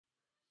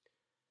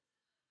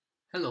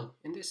Hello,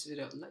 in this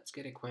video let's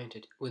get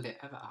acquainted with the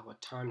Everhour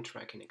time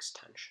tracking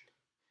extension.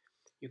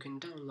 You can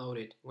download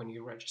it when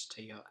you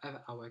register your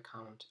Everhour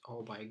account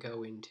or by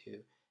going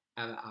to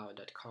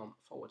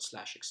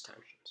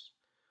everhour.com/extensions.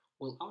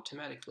 Will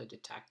automatically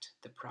detect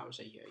the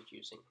browser you are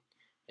using.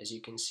 As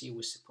you can see,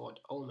 we support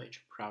all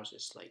major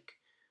browsers like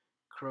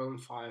Chrome,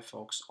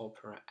 Firefox,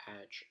 Opera,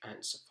 Edge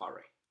and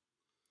Safari.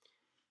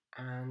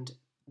 And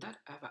that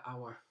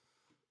Everhour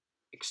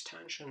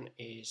extension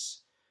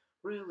is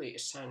really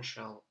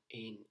essential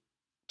in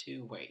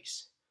two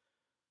ways.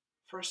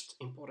 First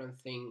important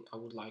thing I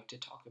would like to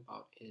talk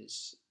about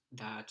is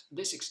that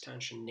this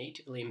extension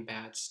natively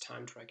embeds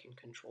time tracking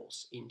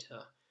controls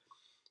into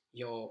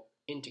your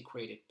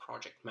integrated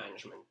project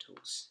management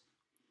tools.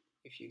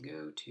 If you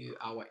go to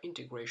our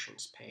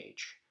integrations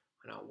page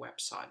on our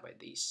website by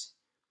this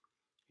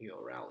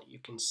URL, you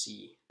can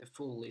see the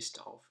full list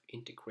of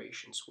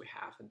integrations we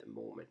have at the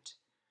moment.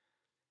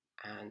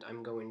 And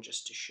I'm going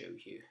just to show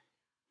you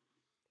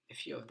a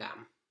few of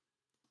them.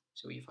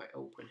 So if I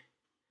open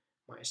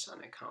my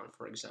Asana account,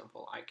 for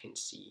example, I can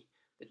see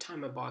the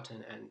timer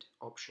button and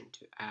option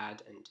to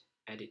add and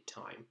edit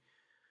time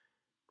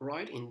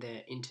right in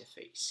their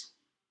interface.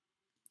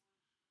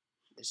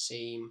 The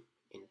same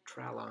in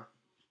Trello.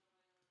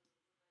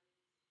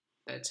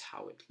 That's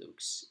how it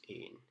looks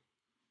in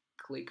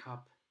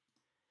ClickUp,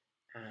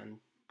 and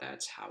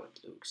that's how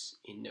it looks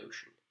in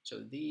Notion.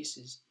 So this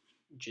is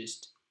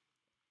just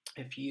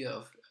a few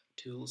of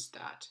tools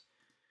that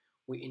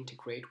we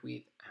integrate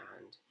with,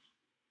 and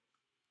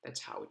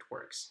that's how it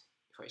works.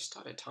 If I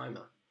start a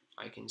timer,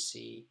 I can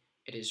see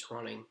it is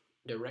running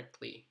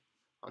directly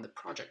on the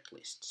project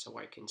list, so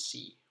I can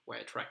see where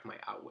I track my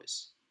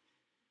hours.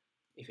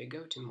 If I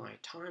go to my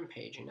time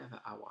page in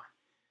Everhour,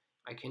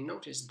 I can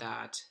notice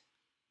that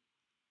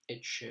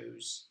it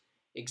shows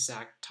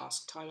exact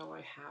task title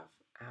I have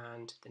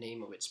and the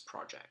name of its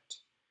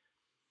project.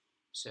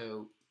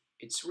 So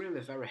it's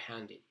really very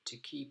handy to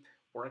keep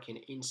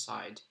working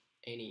inside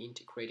any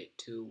integrated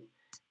tool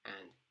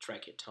and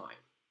track your time.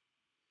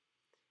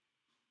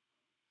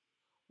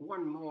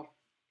 One more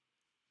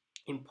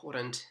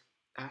important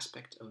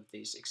aspect of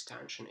this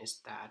extension is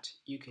that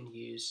you can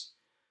use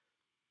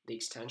the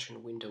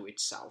extension window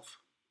itself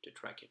to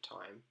track your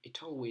time.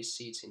 It always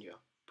sits in your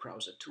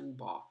browser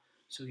toolbar,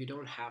 so you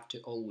don't have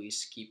to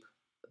always keep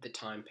the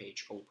time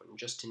page open,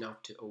 just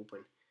enough to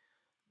open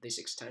this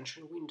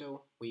extension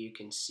window where you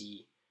can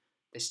see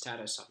the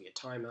status of your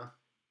timer.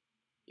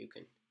 You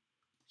can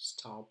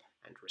stop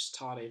and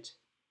restart it.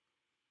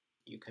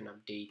 You can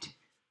update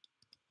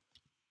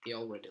the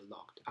already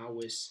logged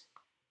hours,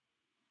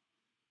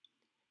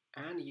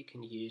 and you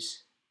can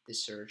use the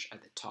search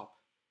at the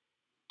top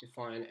to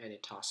find any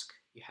task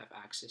you have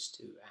access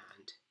to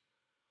and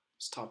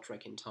start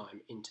tracking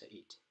time into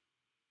it.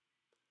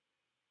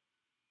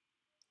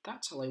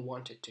 That's all I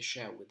wanted to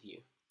share with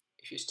you.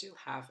 If you still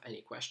have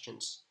any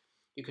questions,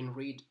 you can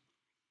read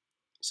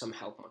some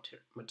help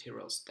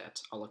materials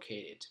that are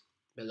located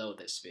below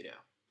this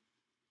video.